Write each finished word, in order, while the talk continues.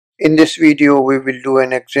In this video, we will do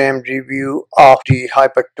an exam review of the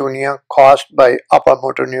hypertonia caused by upper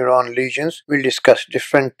motor neuron lesions. We'll discuss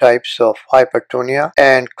different types of hypertonia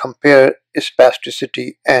and compare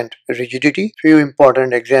spasticity and rigidity. Few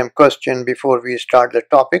important exam questions before we start the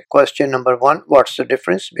topic. Question number 1, what's the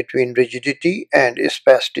difference between rigidity and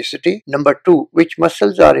spasticity? Number 2, which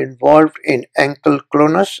muscles are involved in ankle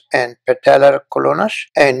clonus and patellar clonus?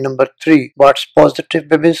 And number 3, what's positive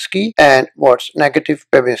Babinski and what's negative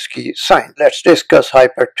Babinski sign? Let's discuss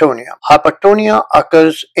hypertonia. Hypertonia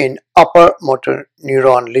occurs in upper motor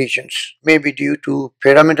neuron lesions, maybe due to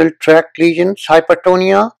pyramidal tract lesions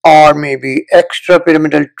hypertonia or maybe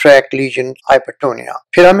extrapyramidal tract lesion hypertonia.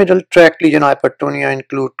 Pyramidal tract lesion hypertonia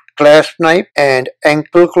include Clasp-knife and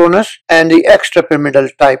ankle clonus, and the extrapyramidal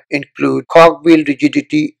type include Cogwheel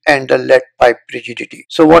rigidity and the lead pipe rigidity.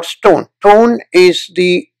 So what's tone? Tone is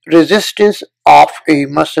the resistance of a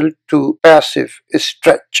muscle to passive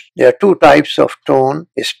stretch. There are two types of tone,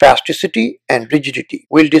 spasticity and rigidity.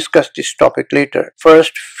 We'll discuss this topic later.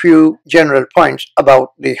 First, few general points about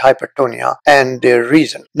the hypertonia and their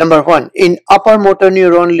reason. Number 1, in upper motor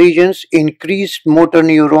neuron lesions, increased motor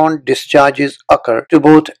neuron discharges occur to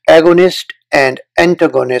both agonist and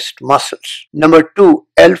antagonist muscles. Number 2,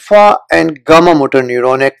 alpha and gamma motor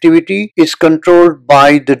neuron activity is controlled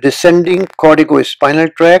by the descending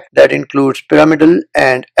corticospinal tract that includes pyramidal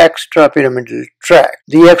and extrapyramidal tract.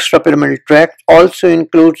 The extrapyramidal tract also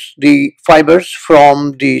includes the fibers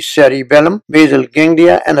from the cerebellum, basal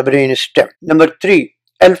ganglia and the brain stem. Number 3,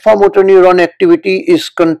 alpha motor neuron activity is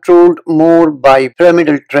controlled more by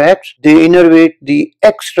pyramidal tracts. They innervate the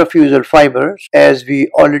extrafusal fibers, as we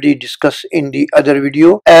already discussed in the other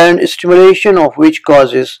video, and stimulation of which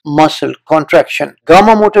causes muscle contraction.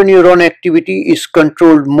 Gamma motor neuron activity is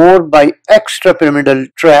controlled more by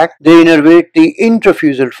extrapyramidal tract. They innervate the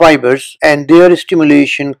intrafusal fibers and their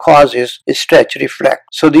stimulation causes stretch reflex.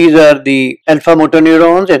 So these are the alpha motor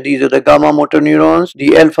neurons and these are the gamma motor neurons.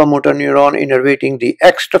 The alpha motor neuron innervating the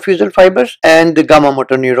extrafusal fibers and the gamma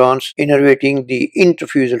motor neurons innervating the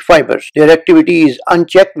intrafusal fibers. Their activity is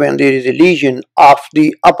unchecked when there is a lesion of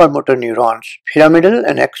the upper motor neurons, pyramidal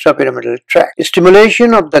and extrapyramidal tract.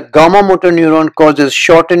 Stimulation of the gamma motor neuron causes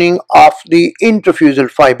shortening of the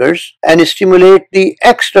intrafusal fibers and stimulate the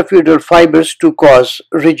extrafusal fibers to cause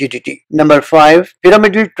rigidity. Number 5,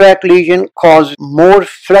 pyramidal tract lesion cause more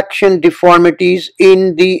flexion deformities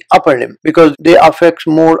in the upper limb because they affect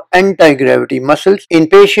more anti-gravity muscles in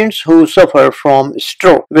patients who suffer from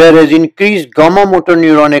stroke, whereas increased gamma motor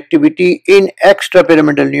neuron activity in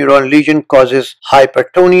extrapyramidal neuron lesion causes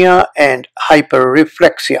hypertonia and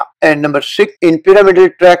hyperreflexia. And number 6, in pyramidal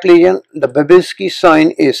tract lesion, the Babinski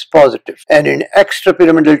sign is positive, and in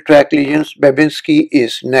extrapyramidal tract lesions, Babinski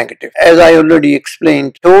is negative. As I already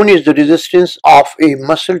explained, tone is the resistance of a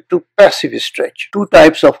muscle to passive stretch. Two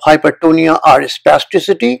types of hypertonia are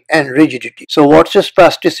spasticity and rigidity. So what's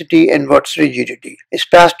spasticity and what's rigidity?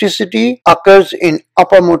 Spasticity occurs in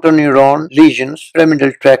upper motor neuron lesions,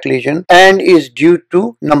 pyramidal tract lesion, and is due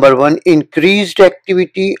to number 1, increased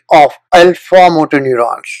activity of alpha motor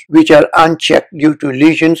neurons, which are unchecked due to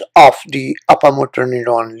lesions of the upper motor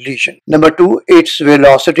neuron lesion. Number 2, it's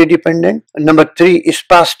velocity dependent. Number 3,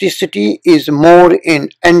 spasticity is more in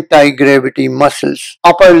anti-gravity muscles,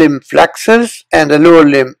 upper limb flexors and the lower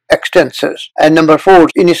limb extensors. And number 4,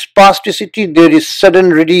 in spasticity there is sudden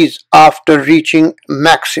release after reaching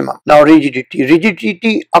maximum. Now rigidity.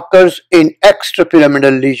 Rigidity occurs in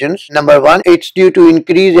extrapyramidal lesions. Number 1, it's due to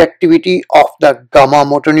increased activity of the gamma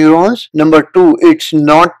motor neurons. Number 2, it's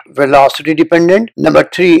not velocity dependent. Number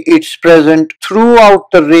 3, it's present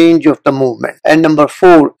throughout the range of the movement. And number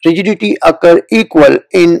 4, rigidity occur equal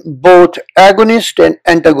in both agonist and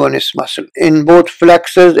antagonist muscle, in both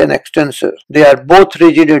flexors and extensors. They are both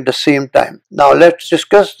rigid at the same time. Now let's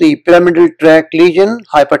discuss the pyramidal tract lesion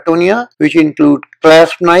hypertonia, which include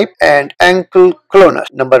clasp-knife and ankle clonus.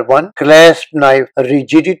 Number 1, clasp-knife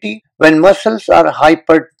rigidity. When muscles are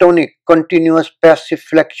hypertonic, continuous passive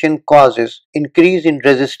flexion causes increase in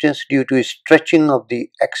resistance due to stretching of the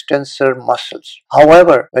extensor muscles.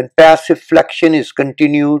 However, when passive flexion is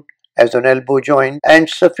continued, as an elbow joint, and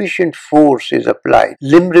sufficient force is applied,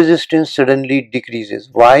 limb resistance suddenly decreases.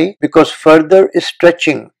 Why? Because further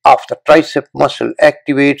stretching of the tricep muscle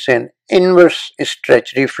activates an inverse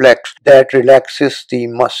stretch reflex that relaxes the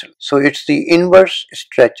muscle. So it's the inverse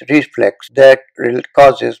stretch reflex that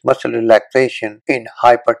causes muscle relaxation in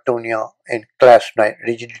hypertonia and clasp-knife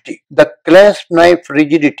rigidity. The clasp-knife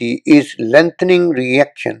rigidity is lengthening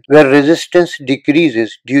reaction where resistance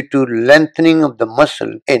decreases due to lengthening of the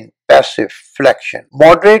muscle in passive flexion.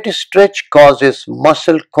 Moderate stretch causes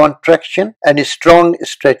muscle contraction and strong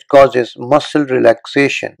stretch causes muscle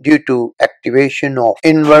relaxation due to activation of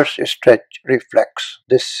inverse stretch reflex.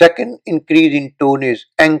 The second increase in tone is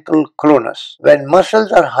ankle clonus. When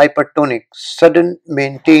muscles are hypertonic, sudden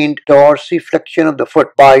maintained dorsiflexion of the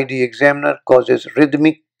foot by the examiner causes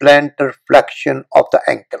rhythmic plantar flexion of the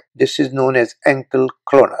ankle. This is known as ankle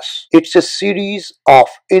clonus. It's a series of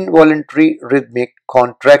involuntary rhythmic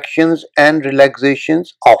contractions and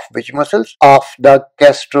relaxations of which muscles? Of the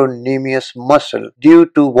gastrocnemius muscle. Due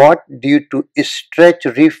to what? Due to stretch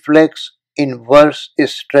reflex inverse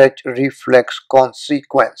stretch reflex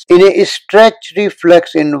consequence. In a stretch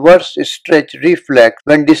reflex, inverse stretch reflex,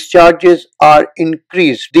 when discharges are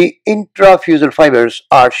increased, the intrafusal fibers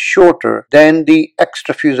are shorter than the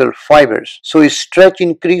extrafusal fibers. So stretch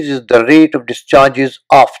increases the rate of discharges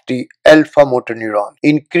of the alpha motor neuron.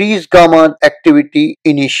 Increased gamma activity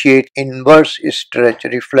initiate inverse stretch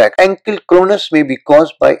reflex. Ankle clonus may be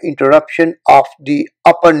caused by interruption of the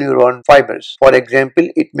upper neuron fibers. For example,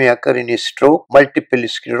 it may occur in stroke, multiple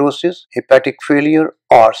sclerosis, hepatic failure,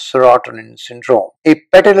 or serotonin syndrome. A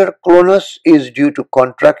patellar clonus is due to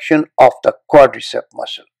contraction of the quadricep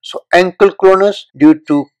muscle. So ankle clonus due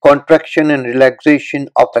to contraction and relaxation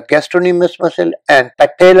of the gastrocnemius muscle, and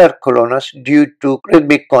patellar clonus due to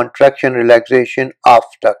rhythmic contraction and relaxation of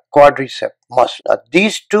the quadricep muscle. Now,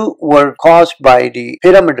 these two were caused by the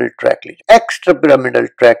pyramidal tract lesion. Extrapyramidal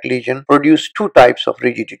tract lesion produce two types of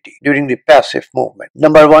rigidity during the passive movement.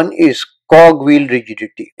 Number one is cogwheel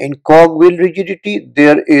rigidity. In cogwheel rigidity,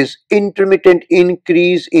 there is intermittent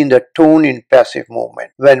increase in the tone in passive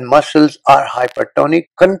movement. When muscles are hypertonic,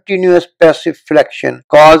 continuous passive flexion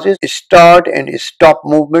causes start and stop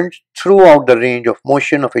movements throughout the range of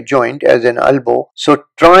motion of a joint as an elbow. So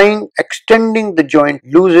extending the joint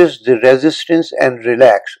loses the resistance and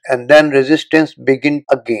relax, and then resistance begin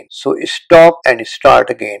again. So stop and start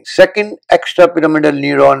again. Second extrapyramidal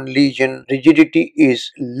neuron lesion rigidity is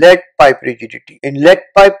lead pipe rigidity. In lead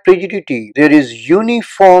pipe rigidity, there is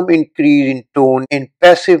uniform increase in tone in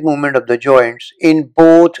passive movement of the joints in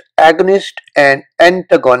both agonist and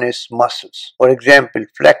antagonist muscles. For example,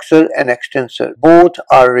 flexor and extensor both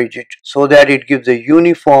are rigid, so that it gives a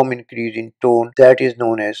uniform increase in tone that is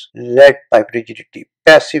known as lead pipe rigidity.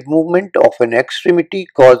 Passive movement of an extremity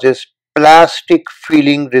causes plastic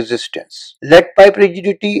feeling resistance. Lead pipe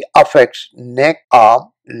rigidity affects neck,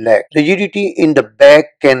 arm, leg. Rigidity in the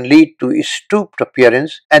back can lead to a stooped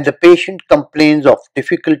appearance, and the patient complains of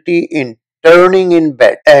difficulty in turning in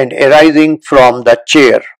bed and arising from the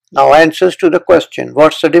chair. Now, answers to the question,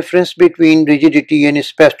 what's the difference between rigidity and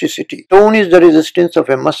spasticity? Tone is the resistance of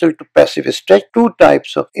a muscle to passive stretch. Two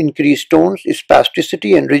types of increased tones,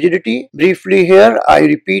 spasticity and rigidity. Briefly here, I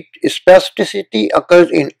repeat, spasticity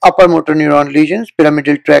occurs in upper motor neuron lesions,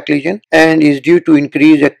 pyramidal tract lesion, and is due to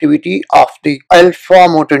increased activity of the alpha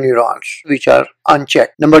motor neurons, which are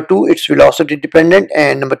unchecked. Number two, it's velocity dependent,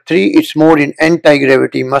 and number three, it's more in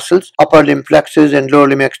anti-gravity muscles, upper limb flexors and lower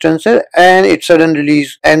limb extensor, and it's sudden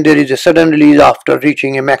release, and there is a sudden release after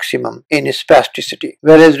reaching a maximum in spasticity.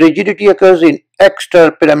 Whereas rigidity occurs in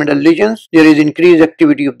extrapyramidal lesions, there is increased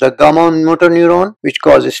activity of the gamma motor neuron, which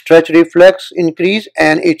causes stretch reflex increase,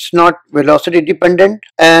 and it's not velocity dependent,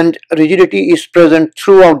 and rigidity is present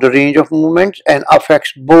throughout the range of movements and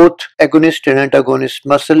affects both agonist and antagonist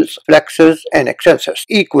muscles, flexors and extensors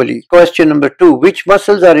equally. Question number two, which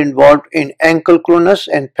muscles are involved in ankle clonus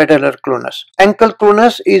and patellar clonus? Ankle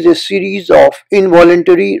clonus is a series of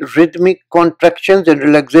involuntary rhythmic contractions and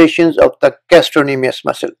relaxations of the gastrocnemius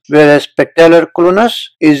muscle, whereas patellar clonus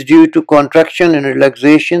is due to contraction and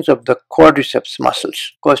relaxations of the quadriceps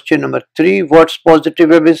muscles. Question number three, what's positive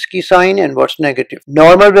Babinski sign and what's negative?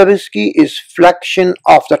 Normal Babinski is flexion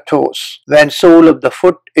of the toes when sole of the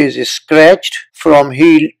foot is scratched from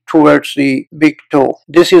heel towards the big toe.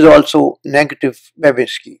 This is also negative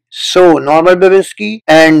Babinski. So normal Babinski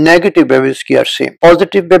and negative Babinski are same.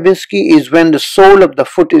 Positive Babinski is when the sole of the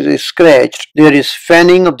foot is scratched, there is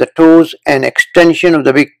fanning of the toes and extension of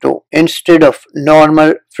the big toe instead of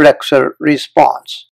normal flexor response.